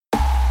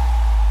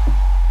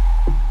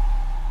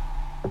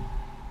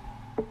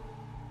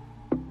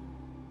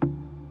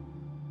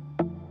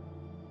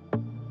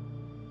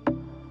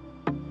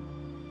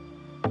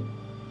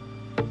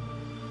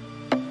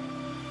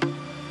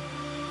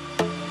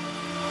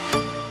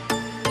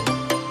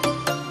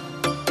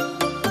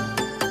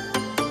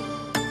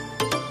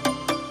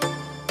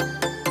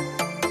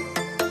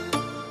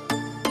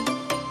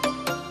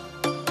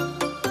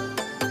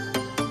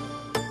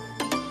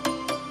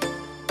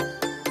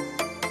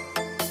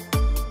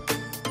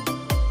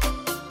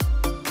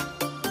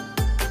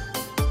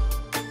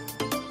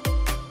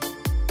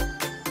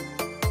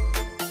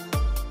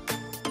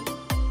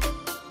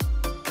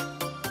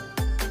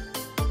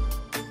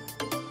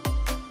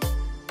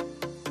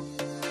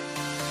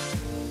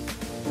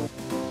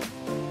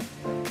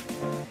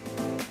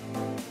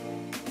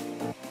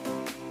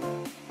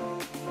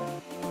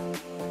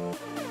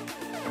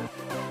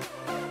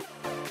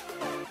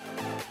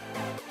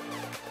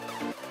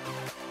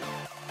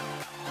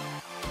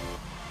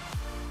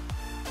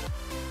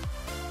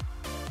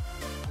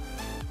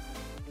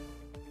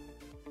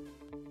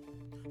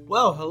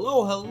Well,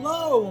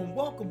 hello, and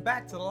welcome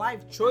back to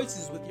Life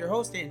Choices with your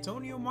host,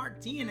 Antonio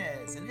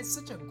Martinez. And it's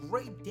such a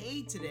great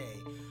day today.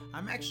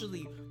 I'm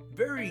actually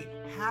very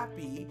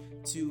happy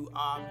to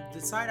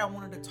decide I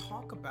wanted to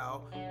talk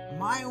about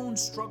my own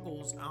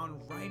struggles on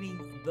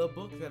writing the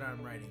book that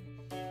I'm writing.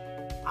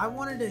 I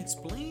wanted to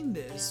explain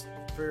this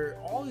for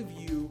all of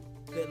you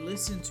that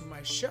listen to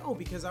my show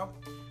because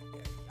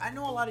I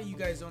know a lot of you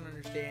guys don't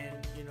understand.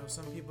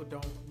 Some people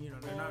don't,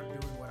 they're not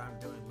doing what I'm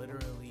doing,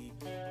 literally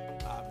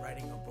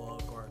writing a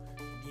book or,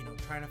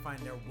 trying to find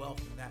their wealth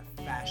in that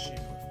fashion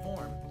or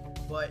form.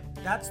 But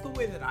that's the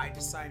way that I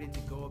decided to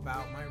go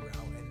about my route.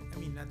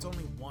 And that's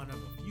only one of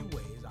a few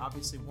ways.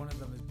 Obviously, one of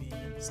them is being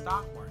in the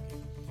stock market.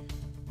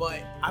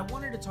 But I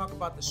wanted to talk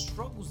about the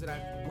struggles that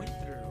I've went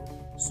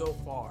through so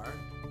far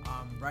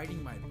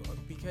writing my book,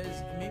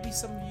 because maybe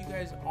some of you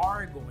guys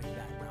are going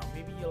that route.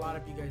 Maybe a lot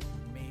of you guys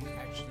may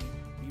actually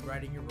be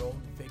writing your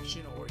own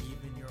fiction or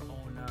even your own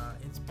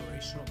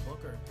inspirational book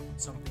or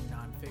something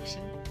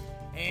nonfiction.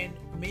 And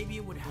maybe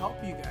it would help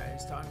you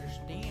guys to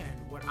understand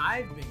what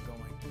I've been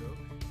going through,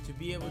 to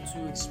be able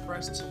to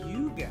express to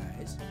you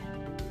guys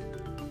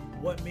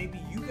what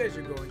maybe you guys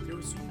are going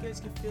through, so you guys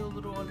can feel a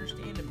little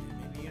understanding.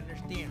 Maybe you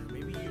understand, or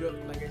maybe you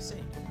don't, like I said,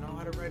 you don't know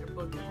how to write a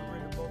book, never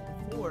read a book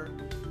before,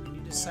 and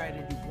you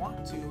decided you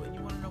want to, and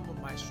you want to know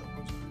what my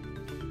struggles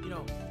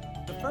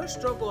are. The first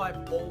struggle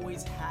I've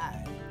always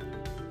had,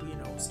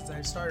 since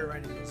I started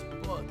writing this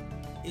book,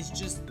 is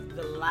just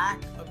the lack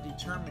of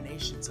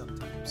determination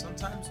sometimes.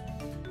 Sometimes,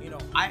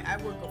 I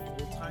work a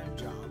full-time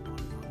job on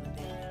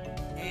the day,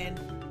 and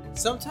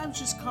sometimes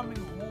just coming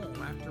home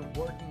after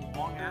working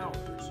long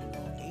hours,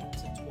 8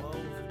 to 12,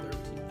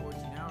 13,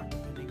 14 hours,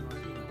 depending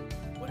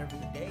on, whatever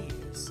the day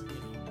is,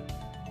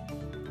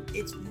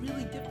 it's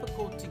really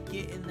difficult to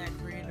get in that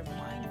creative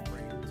mind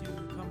frame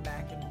to come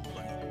back and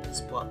write this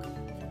book.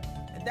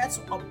 And that's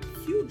a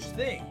huge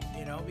thing,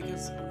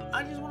 because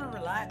I just want to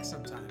relax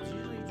sometimes.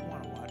 Usually you just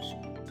want to watch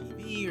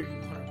TV or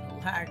you want to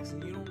relax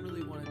and you don't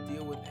really want to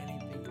deal with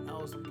anything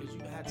else because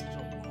you've had such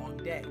a long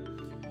day.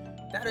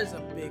 That is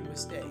a big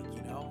mistake,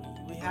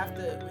 We have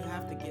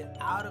to get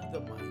out of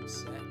the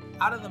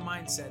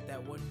mindset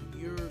that when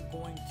you're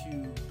going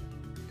to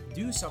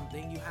do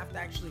something, you have to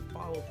actually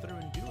follow through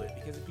and do it,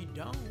 because if you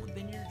don't,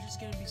 then you're just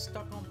going to be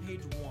stuck on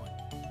page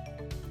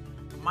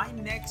 1. My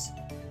next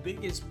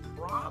biggest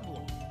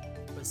problem,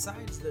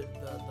 besides the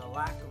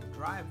lack of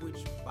drive,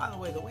 which, by the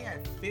way, the way I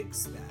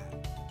fix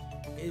that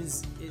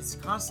is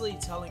constantly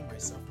telling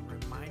myself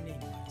and reminding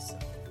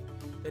myself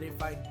that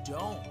if I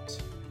don't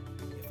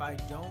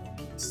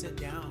sit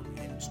down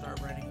and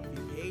start writing a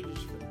few pages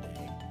for the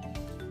day,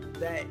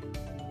 that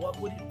what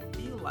would it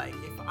feel like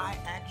if I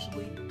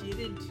actually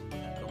didn't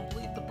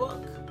complete the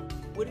book?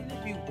 Wouldn't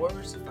it be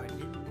worse if I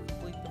didn't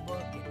complete the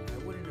book and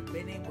I wouldn't have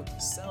been able to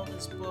sell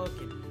this book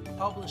and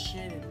publish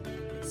it and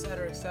et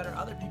cetera, et cetera?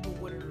 Other people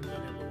wouldn't have been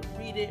able to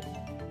read it.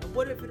 And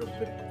what if it had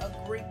been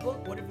a great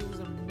book? What if it was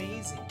an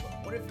amazing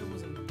book? What if it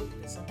was a book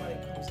that somebody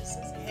comes and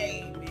says,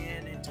 hey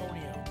man,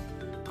 Antonio,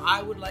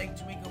 I would like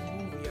to make a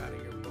movie out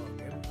of your book.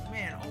 And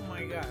man, oh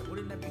my God,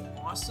 wouldn't that be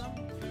awesome?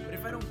 But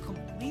if I don't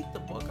complete the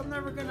book, I'm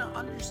never going to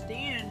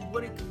understand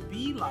what it could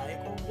be like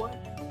or what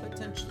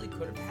potentially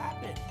could have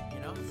happened.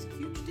 It's a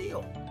huge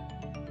deal.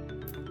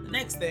 The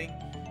next thing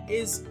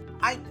is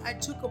I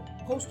took a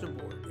poster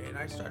board and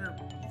I started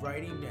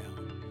writing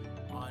down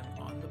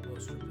on the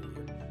poster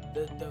board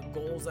the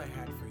goals I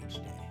had for each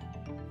day.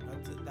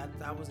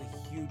 That was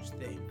a huge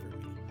thing for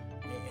me.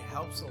 It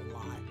helps a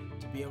lot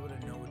to be able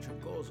to know what your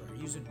goals are.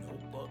 Use a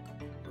notebook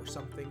or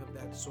something of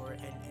that sort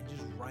and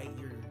just write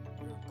your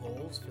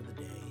goals for the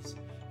days.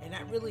 And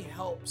that really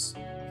helps,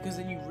 because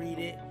then you read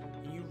it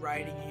and you're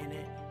writing in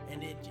it,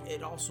 and it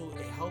helps with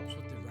the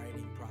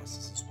writing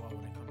process as well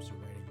when it comes to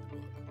writing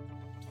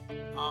the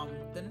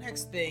book. The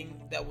next thing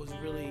that was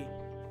really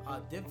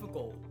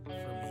difficult for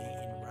me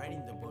in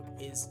writing the book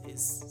is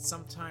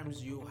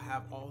sometimes you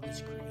have all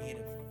this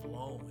creative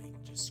flowing,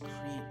 just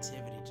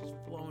creativity just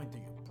flowing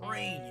through your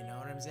brain, you know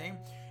what I'm saying?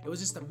 It was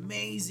just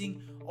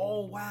amazing.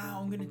 Oh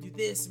wow, I'm gonna do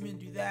this, I'm gonna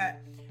do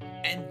that.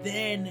 And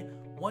then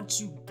once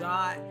you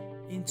got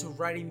into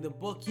writing the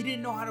book, you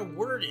didn't know how to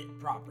word it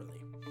properly.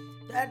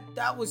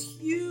 That was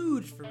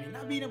huge for me,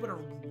 not being able to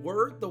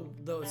word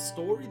the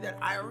story that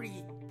I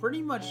already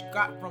pretty much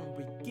got from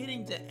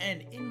beginning to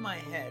end in my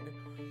head.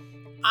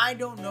 I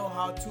don't know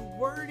how to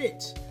word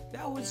it.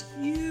 That was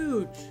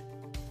huge.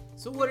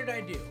 So what did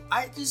I do?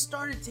 I just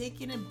started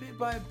taking it bit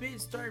by bit,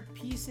 started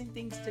piecing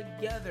things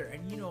together,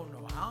 and you don't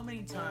know how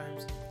many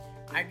times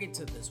I get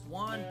to this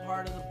one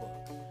part of the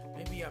book.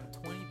 Maybe I'm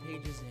 20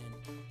 pages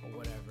in or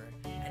whatever,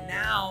 and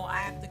now I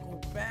have to go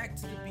back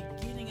to the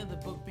beginning of the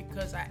book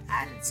because I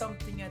added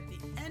something at the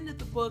end of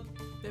the book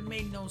that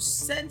made no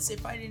sense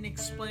if I didn't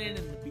explain it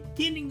in the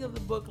beginning of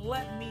the book.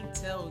 Let me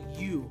tell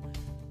you,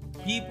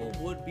 people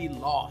would be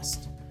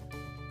lost.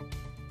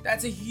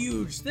 That's a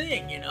huge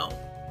thing,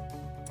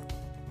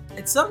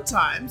 And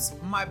sometimes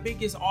my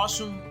biggest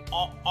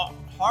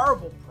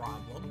horrible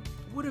problem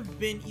would have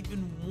been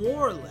even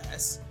more or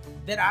less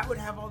that I would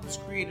have all this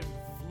creative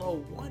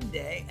flow one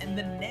day, and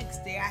the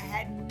next day I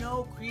had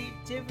no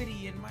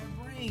creativity in my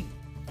brain.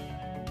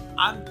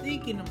 I'm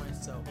thinking to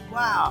myself,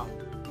 wow,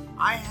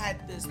 I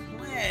had this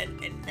plan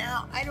and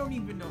now I don't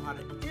even know how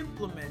to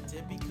implement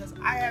it because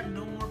I have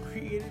no more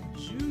creative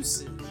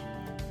juices.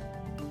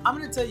 I'm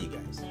going to tell you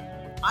guys,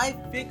 I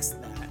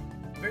fixed that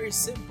very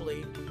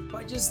simply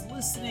by just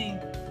listening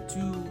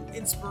to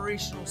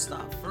inspirational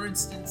stuff. For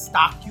instance,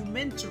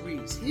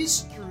 documentaries,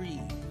 history,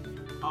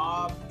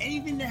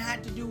 anything that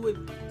had to do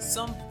with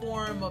some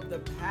form of the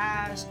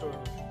past or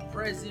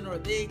present, or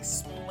they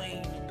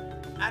explain,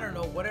 I don't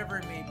know, whatever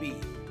it may be,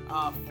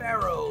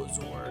 pharaohs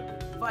or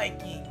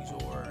Vikings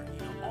or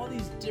all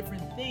these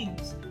different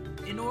things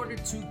in order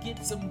to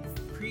get some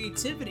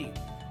creativity.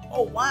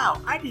 Oh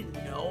wow, I didn't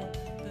know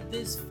that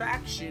this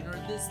faction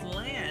or this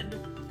land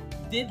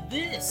did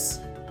this,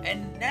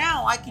 and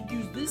now I could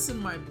use this in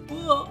my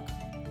book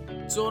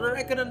so that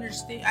I could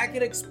understand, I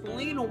could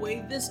explain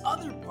away this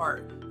other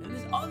part and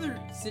this other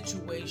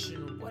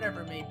situation,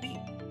 whatever it may be.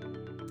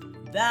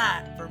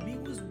 That for me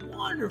was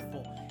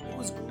wonderful. It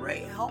was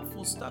great,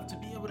 helpful stuff to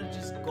be able to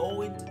just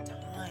go into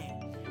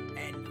time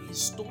and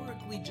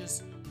historically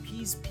just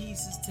piece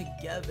pieces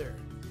together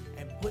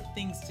and put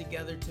things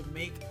together to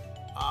make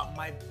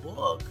my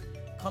book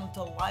come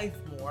to life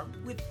more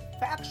with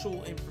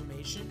factual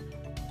information,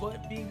 but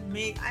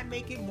I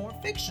make it more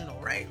fictional,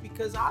 right?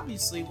 Because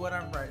obviously what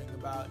I'm writing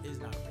about is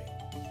not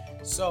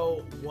real.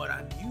 So what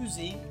I'm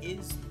using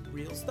is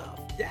real stuff,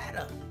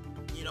 data,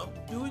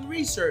 doing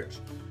research.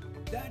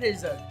 That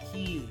is a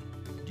key,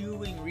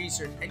 doing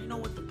research. And you know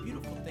what the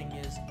beautiful thing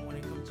is when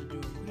it comes to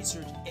doing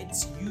research,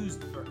 it's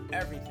used for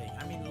everything.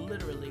 I mean,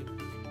 literally,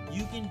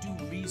 you can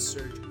do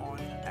research on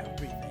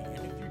everything.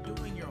 And if you're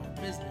doing your own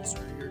business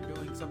or you're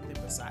doing something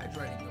besides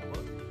writing a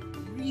book,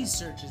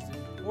 research is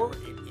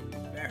important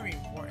and very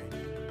important.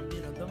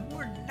 The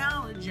more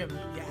knowledge you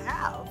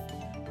have,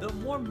 the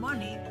more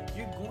money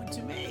you're going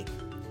to make.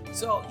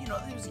 So,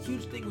 there was a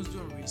huge thing was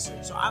doing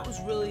research. So I was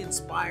really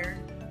inspired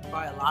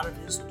by a lot of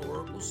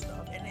historical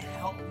stuff, and it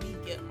helped me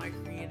get my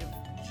creative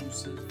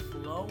juices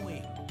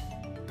flowing.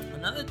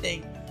 Another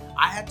thing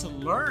I had to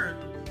learn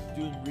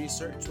doing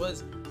research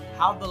was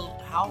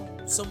how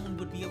someone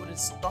would be able to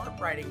start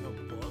writing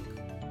a book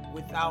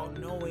without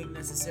knowing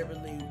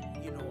necessarily,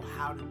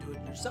 how to do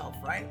it yourself,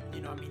 right?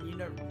 You've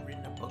never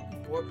written a book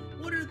before.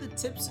 What are the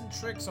tips and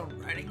tricks on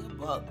writing a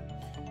book?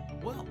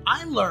 Well,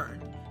 I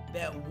learned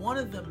that one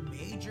of the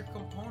major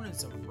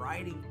components of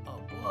writing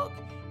a book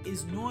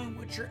is knowing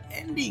what your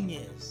ending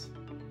is.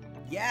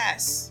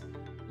 Yes,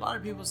 a lot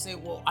of people say,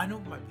 well, I know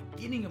what my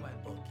beginning of my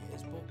book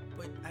is,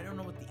 but I don't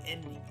know what the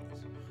ending is.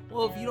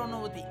 Well, if you don't know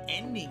what the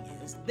ending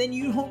is, then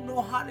you don't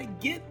know how to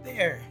get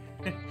there.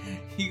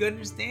 You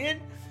understand?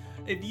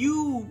 If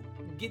you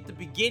get the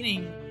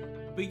beginning,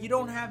 but you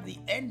don't have the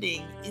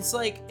ending, it's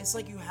like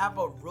you have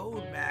a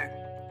roadmap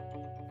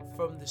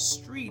from the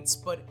streets,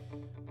 but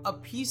a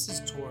piece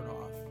is torn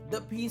off.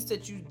 The piece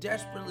that you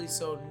desperately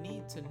so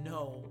need to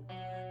know,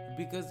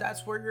 because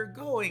that's where you're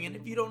going. And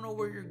if you don't know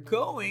where you're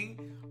going,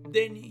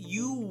 then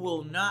you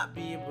will not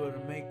be able to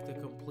make the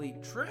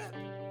complete trip.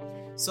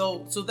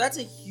 So that's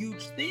a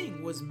huge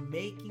thing, was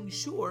making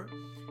sure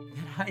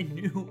that I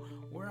knew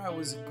where I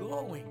was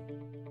going.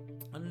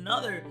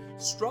 Another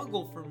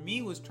struggle for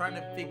me was trying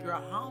to figure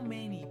out how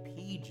many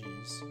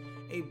pages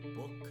a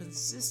book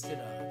consisted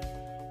of.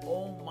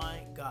 Oh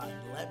my God,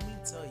 let me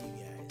tell you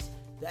guys,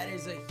 that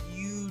is a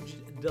huge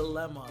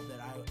dilemma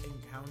that I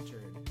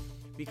encountered,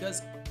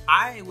 because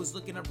I was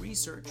looking up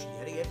research,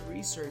 yet again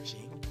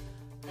researching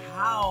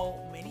how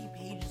many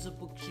pages a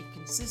book should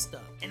consist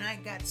of, and I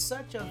got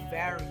such a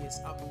various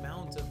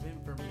amount of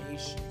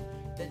information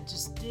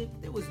that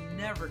there was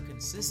never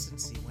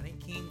consistency when it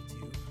came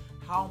to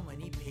how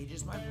many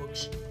pages my book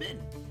should have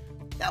been.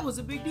 That was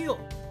a big deal.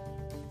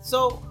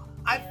 So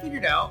I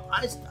figured out,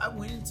 I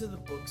went into the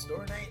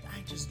bookstore and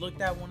I just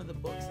looked at one of the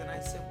books and I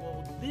said,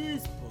 well,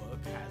 this book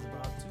has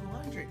about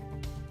 200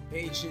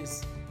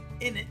 pages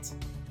in it,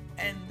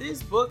 and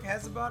this book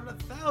has about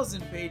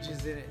 1,000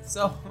 pages in it.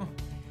 So,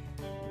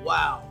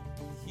 wow,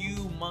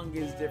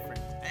 humongous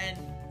difference. And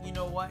you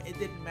know what? It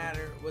didn't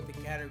matter what the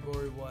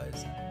category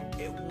was.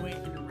 It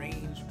went and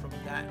ranged from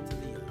that to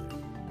the other.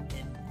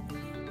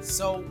 And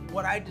so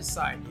what I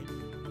decided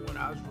when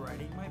I was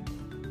writing my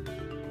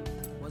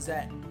book was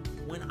that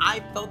when I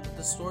felt that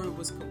the story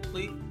was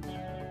complete,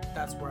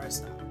 that's where I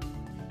stopped.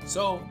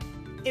 So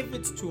if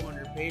it's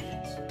 200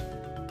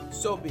 pages,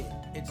 so be it.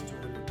 It's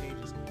 200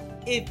 pages.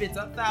 If it's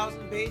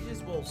 1,000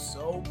 pages, well,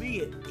 so be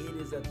it. It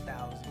is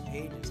 1,000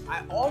 pages.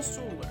 I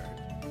also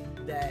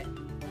learned that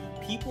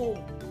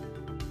people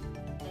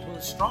will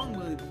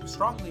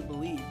strongly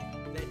believe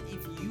that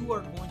if you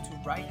are going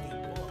to write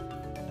a book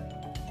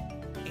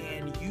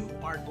and you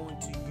are going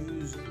to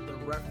use the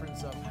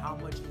reference of how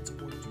much it's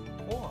going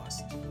to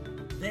cost,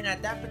 then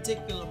at that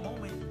particular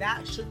moment,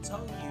 that should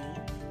tell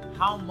you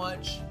how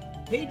much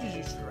pages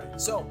you should write.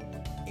 So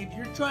if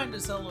you're trying to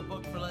sell a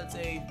book for, let's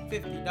say,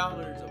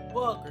 $50 a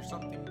book or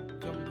something,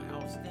 some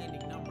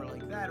outstanding number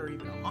like that, or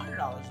even $100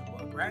 a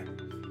book, right?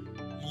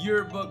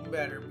 Your book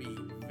better be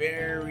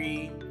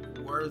very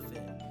worth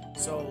it.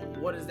 So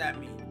what does that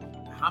mean?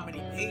 How many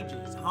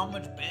pages? How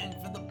much bang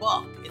for the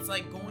buck? It's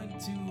like going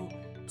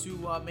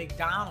to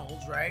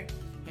McDonald's, right?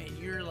 And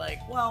you're like,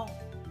 well,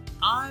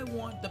 I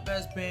want the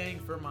best bang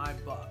for my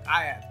buck.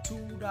 I have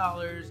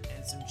 $2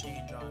 and some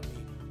change on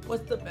me.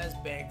 What's the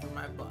best bang for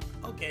my buck?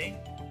 Okay,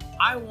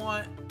 I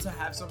want to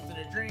have something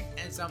to drink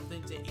and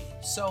something to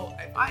eat. So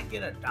if I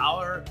get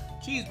 $1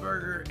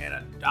 cheeseburger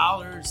and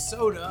 $1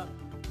 soda,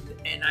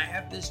 and I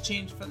have this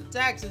change for the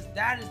taxes,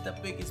 that is the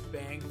biggest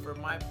bang for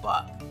my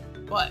buck.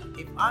 But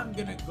if I'm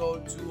gonna go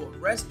to a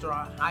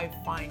restaurant, high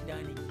fine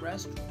dining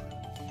restaurant,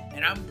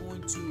 and I'm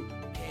going to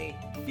pay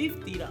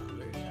 $50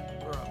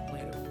 for a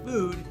plate of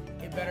food,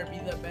 it better be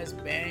the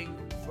best bang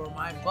for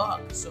my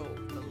buck. So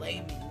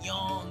filet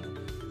mignon,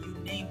 you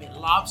name it,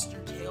 lobster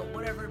tail,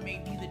 whatever it may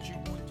be that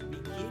you're going to be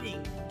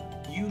getting,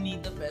 you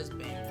need the best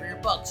bang for your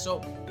buck.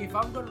 So if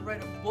I'm going to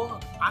write a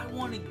book, I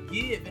want to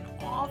give and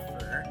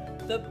offer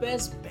the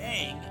best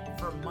bang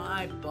for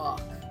my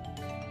buck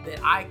that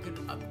I could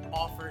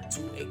offer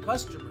to a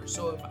customer.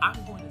 So if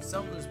I'm going to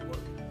sell this book,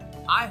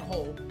 I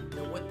hope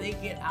that what they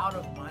get out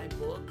of my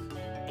book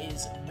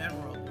is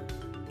memorable.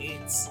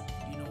 It's,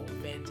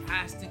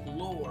 fantastic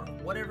lore,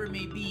 whatever it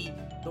may be.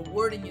 The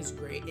wording is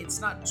great.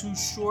 It's not too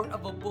short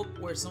of a book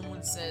where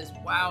someone says,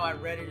 wow, I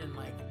read it in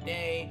like a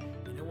day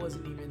and it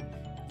wasn't even,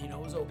 it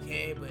was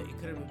okay, but it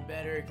could have been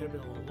better. It could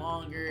have been a little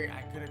longer.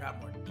 I could have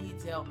got more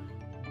detail.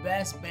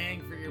 Best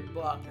bang for your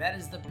buck. That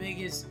is the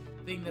biggest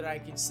thing that I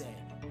can say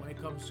when it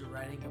comes to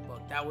writing a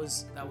book. That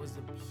was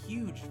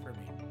huge for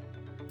me.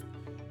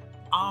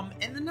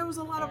 And then there was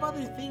a lot of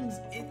other things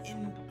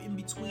in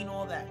between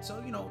all that.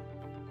 So,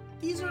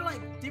 these are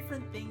like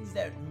different things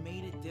that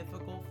made it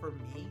difficult for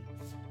me,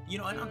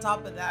 and on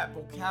top of that,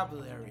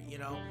 vocabulary,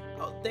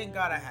 thank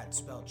God I had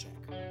spell check.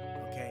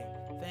 Okay,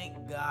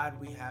 thank God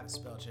we have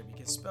spell check,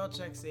 because spell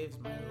check saves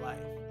my life.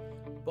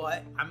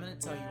 But I'm gonna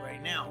tell you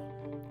right now,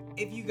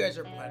 if you guys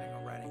are planning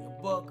on writing a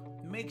book,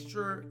 make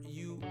sure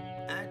you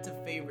add to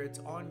favorites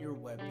on your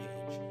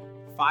webpage,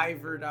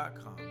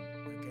 Fiverr.com.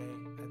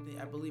 Okay,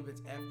 I believe it's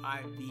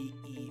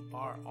Fiverr.com,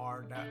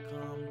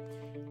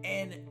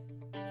 and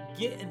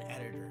get an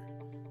editor.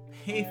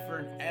 Pay for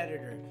an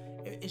editor.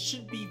 It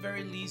should be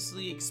very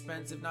leastly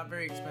expensive, not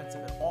very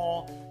expensive at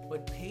all,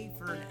 but pay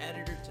for an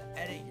editor to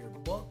edit your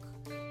book.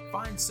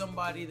 Find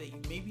somebody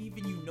that maybe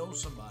even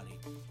somebody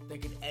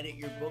that can edit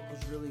your book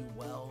who's really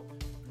well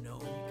known.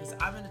 Because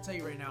I'm going to tell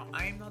you right now,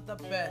 I am not the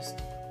best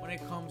when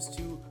it comes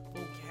to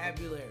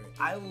vocabulary.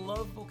 I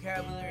love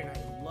vocabulary and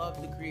I love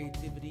the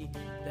creativity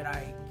that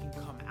I can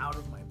come out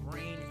of my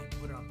brain and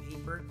put it on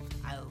paper.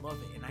 I love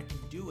it and I can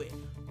do it.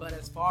 But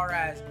as far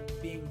as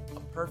being a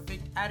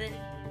perfect at it,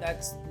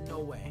 that's no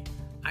way.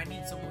 I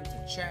need someone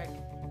to check,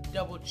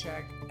 double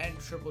check, and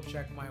triple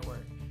check my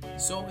work.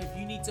 So if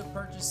you need to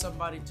purchase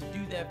somebody to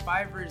do that,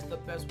 Fiverr is the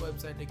best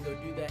website to go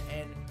do that.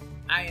 And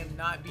I am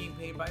not being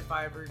paid by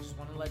Fiverr. Just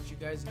want to let you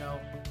guys know.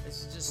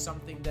 This is just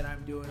something that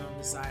I'm doing on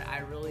the side. I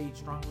really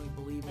strongly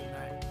believe in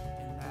that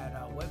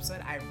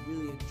website. I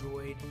really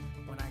enjoyed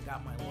when I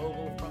got my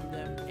logo from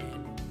them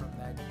and from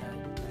that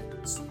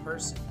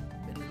person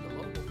that did the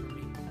logo for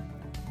me.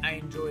 I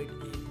enjoyed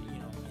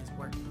his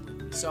work with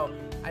me. So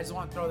I just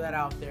want to throw that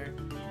out there.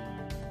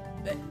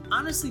 That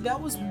honestly, that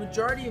was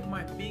majority of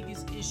my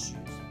biggest issues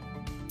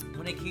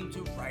when it came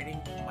to writing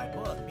my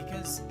book,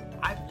 because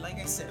like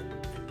I said,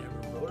 I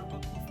never wrote a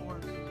book before,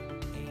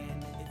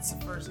 and it's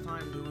the first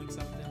time doing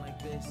something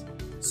like this.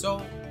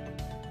 So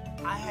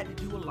I had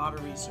to do a lot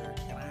of research,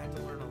 and I had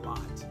to learn a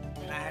lot,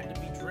 and I had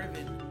to be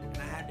driven, and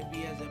I had to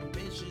be as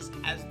ambitious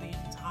as the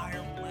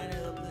entire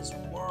planet of this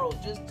world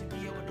just to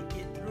be able to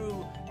get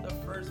through the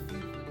first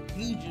few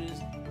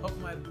pages of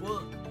my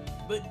book.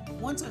 But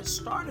once I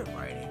started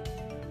writing,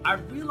 I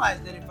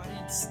realized that if I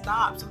didn't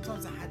stop,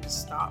 sometimes I had to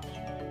stop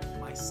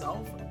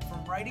myself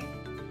from writing,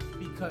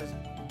 because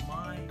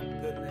my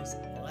goodness,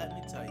 let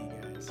me tell you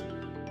guys,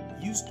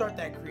 you start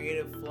that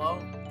creative flow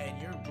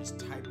and you're just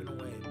typing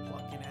away,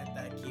 plucking at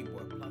that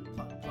keyboard, pluck,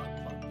 pluck,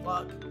 pluck, pluck,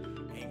 pluck,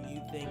 and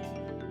you think,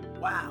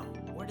 wow,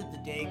 where did the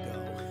day go?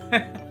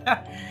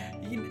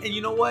 And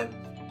you know what?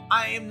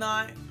 I am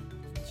not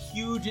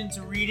huge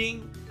into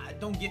reading.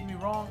 Don't get me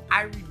wrong,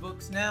 I read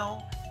books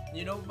now,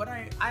 but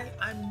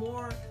I'm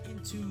more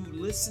into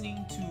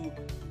listening to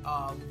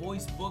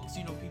voice books,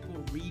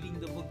 people reading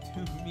the book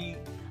to me.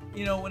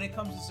 When it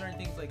comes to certain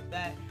things like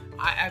that,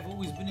 I've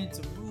always been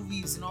into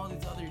movies and all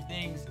these other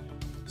things.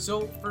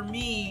 So for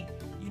me,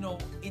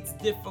 it's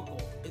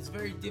difficult. It's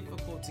very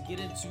difficult to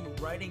get into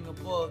writing a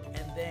book,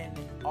 and then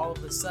all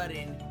of a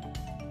sudden,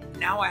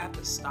 now I have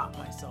to stop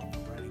myself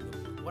from writing a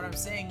book. What I'm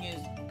saying is,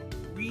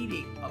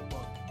 reading a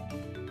book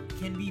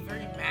can be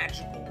very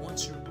magical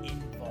once you're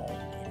involved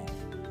in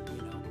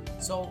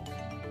it, So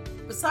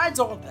besides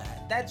all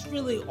that, that's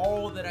really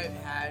all that I've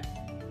had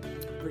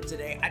for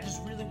today. I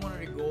just really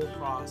wanted to go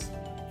across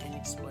and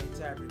explain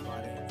to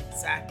everybody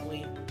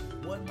exactly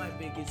what my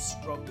biggest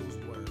struggles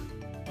were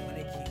when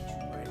it came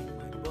to writing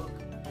my book.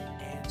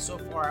 And so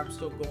far, I'm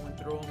still going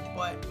through them.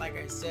 But like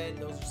I said,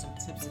 those are some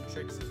tips and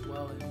tricks as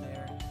well in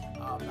there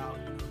about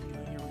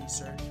doing your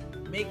research,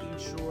 making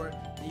sure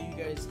that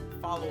you guys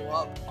follow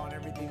up on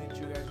everything that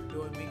you guys are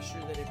doing. Make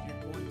sure that if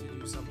you're going to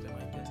do something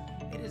like this,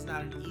 it is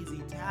not an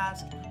easy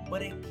task,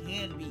 but it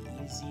can be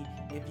easy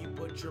if you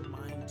put your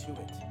mind to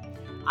it.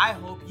 I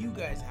hope you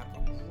guys have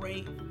a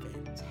great,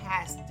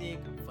 fantastic,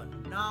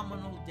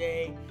 phenomenal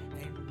day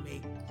and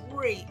make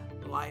great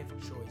life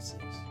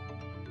choices.